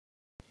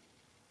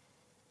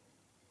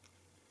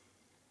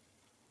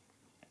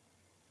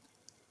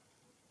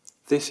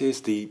This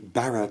is the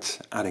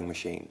Barrett Adding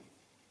Machine.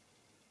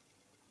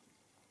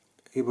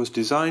 It was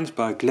designed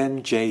by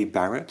Glenn J.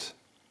 Barrett.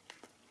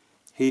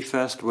 He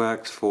first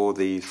worked for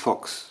the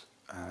Fox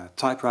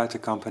typewriter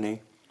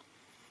company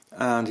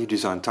and he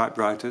designed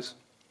typewriters.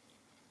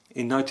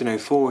 In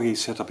 1904 he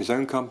set up his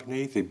own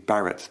company, the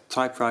Barrett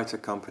Typewriter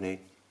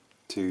Company,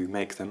 to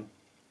make them.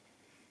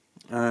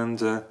 And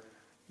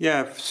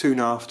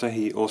soon after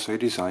he also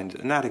designed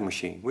an adding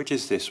machine, which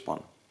is this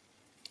one.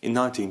 In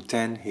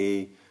 1910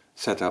 he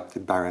set up the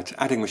Barrett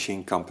Adding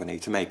Machine Company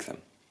to make them.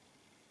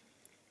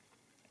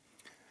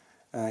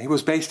 He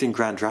was based in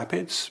Grand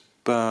Rapids,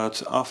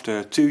 but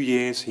after 2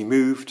 years he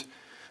moved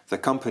the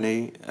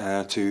company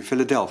to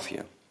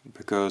Philadelphia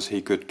because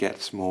he could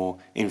get more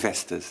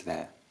investors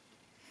there.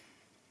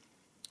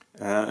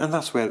 And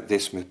that's where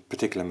this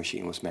particular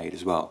machine was made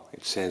as well.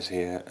 It says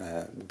here,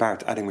 the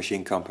Barrett Adding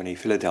Machine Company,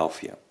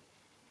 Philadelphia.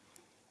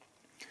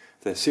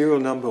 The serial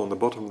number on the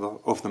bottom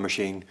of the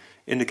machine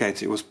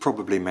indicates it was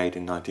probably made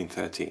in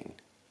 1913.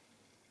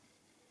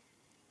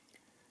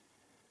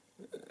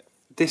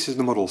 This is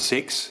the Model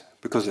 6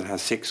 because it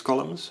has 6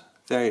 columns.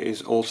 There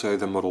is also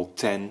the Model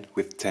 10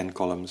 with 10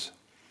 columns.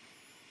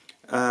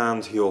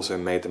 And he also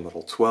made the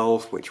Model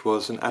 12, which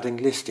was an adding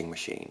listing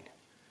machine.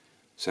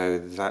 So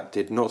that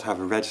did not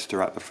have a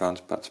register at the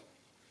front,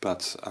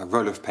 but a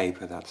roll of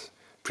paper that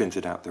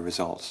printed out the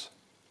results.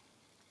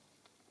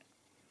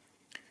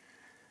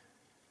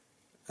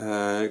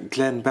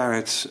 Glenn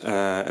Barrett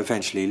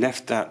eventually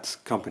left that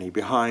company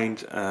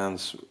behind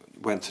and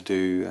went to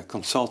do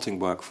consulting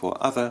work for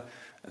other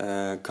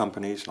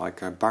companies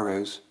like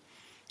Burroughs.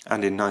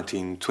 And in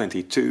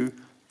 1922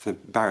 the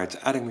Barrett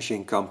Adding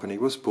Machine Company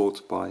was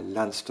bought by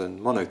Lanston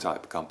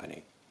Monotype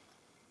Company.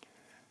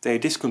 They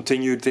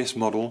discontinued this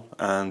model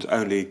and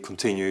only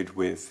continued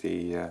with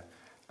the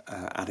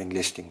adding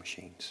listing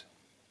machines.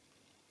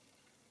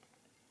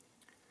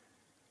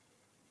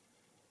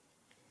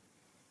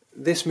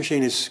 This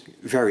machine is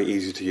very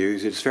easy to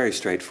use, it's very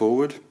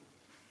straightforward.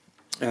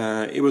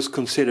 It was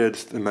considered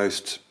the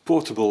most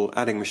portable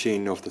adding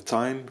machine of the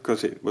time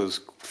because it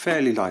was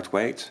fairly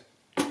lightweight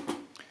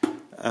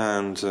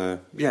and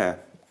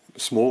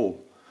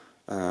small,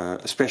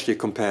 especially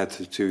compared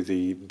to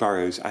the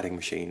Burroughs adding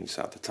machines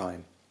at the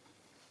time.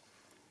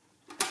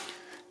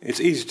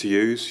 It's easy to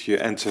use. You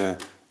enter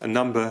a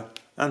number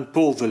and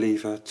pull the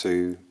lever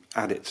to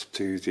add it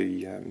to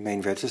the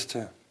main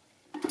register.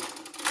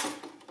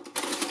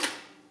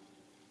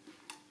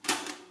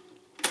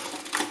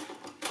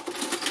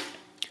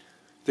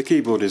 The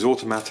keyboard is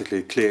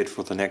automatically cleared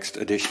for the next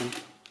addition.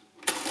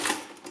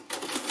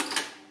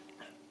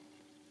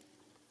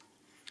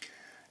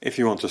 If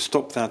you want to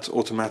stop that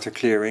automatic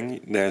clearing,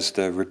 there's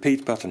the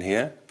repeat button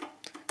here.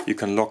 You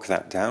can lock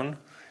that down.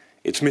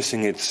 It's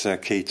missing its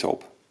key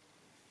top.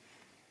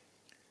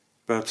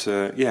 But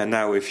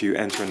now if you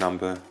enter a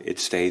number, it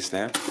stays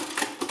there,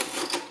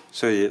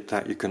 so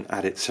that you can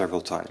add it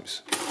several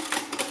times.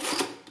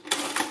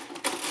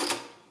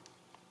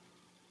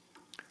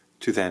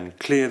 To then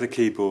clear the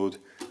keyboard,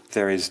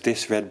 there is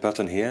this red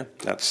button here,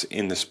 that's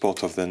in the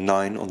spot of the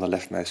 9 on the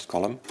leftmost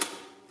column.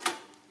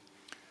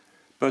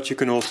 But you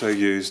can also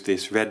use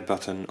this red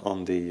button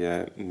on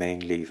the main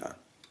lever.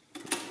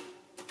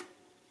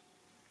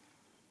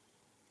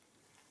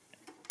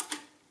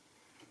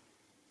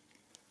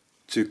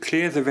 To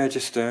clear the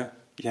register,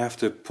 you have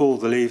to pull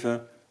the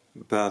lever,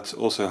 but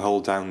also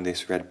hold down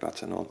this red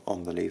button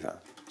on the lever.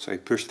 So you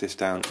push this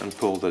down and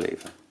pull the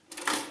lever.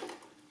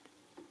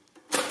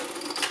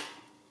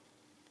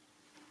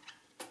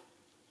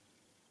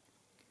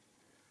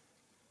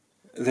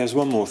 There's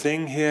one more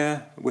thing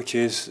here, which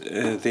is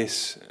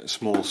this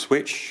small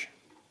switch.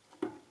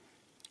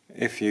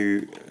 If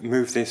you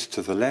move this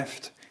to the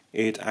left,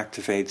 it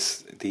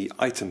activates the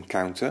item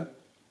counter.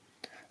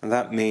 And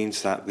that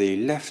means that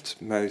the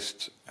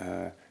leftmost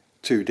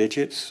 2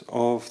 digits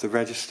of the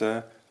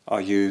register are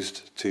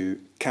used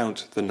to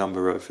count the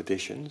number of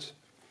additions.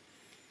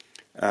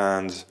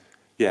 And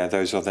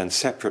those are then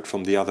separate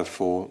from the other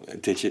 4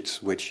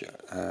 digits which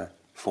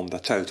form the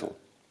total.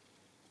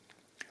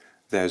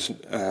 There's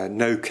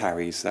no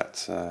carries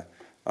that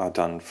are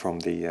done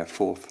from the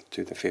 4th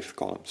to the 5th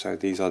column. So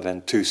these are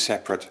then 2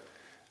 separate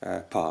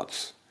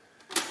parts.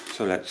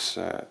 So let's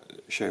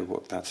show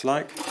what that's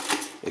like.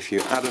 If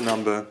you add a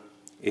number,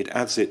 it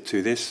adds it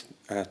to this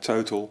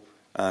total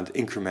and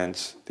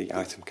increments the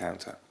item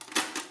counter.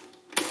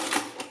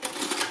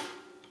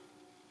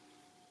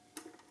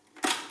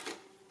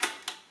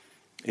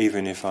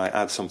 Even if I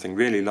add something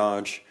really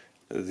large,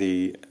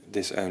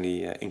 this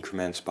only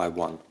increments by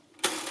 1.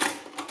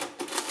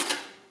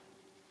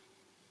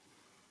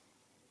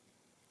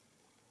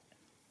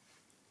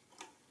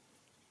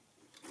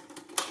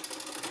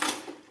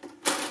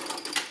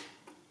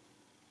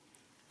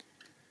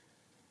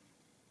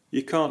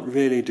 You can't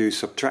really do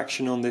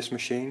subtraction on this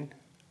machine,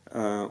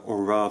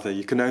 or rather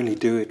you can only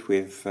do it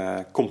with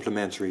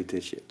complementary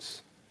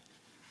digits.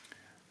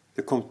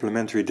 The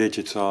complementary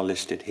digits are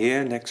listed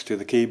here next to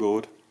the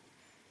keyboard,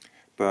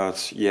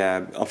 but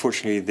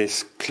unfortunately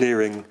this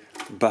clearing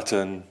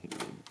button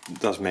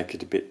does make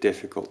it a bit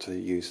difficult to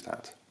use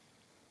that.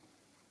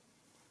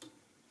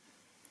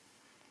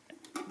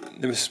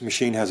 This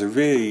machine has a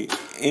really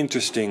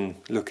interesting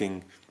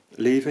looking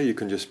lever. You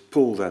can just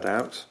pull that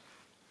out.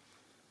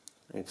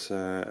 It's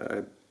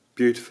a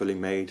beautifully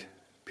made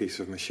piece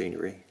of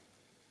machinery.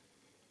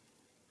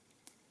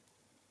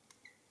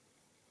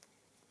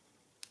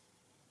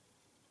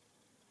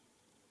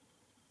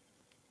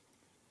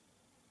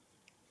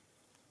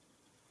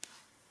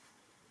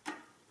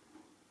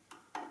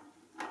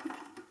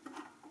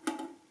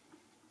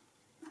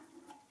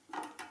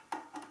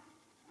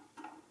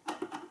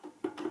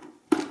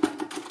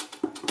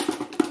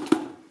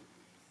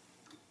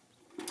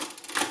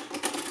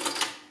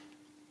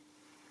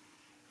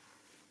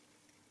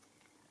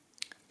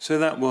 So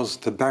that was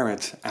the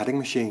Barrett Adding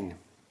Machine.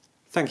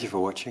 Thank you for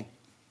watching.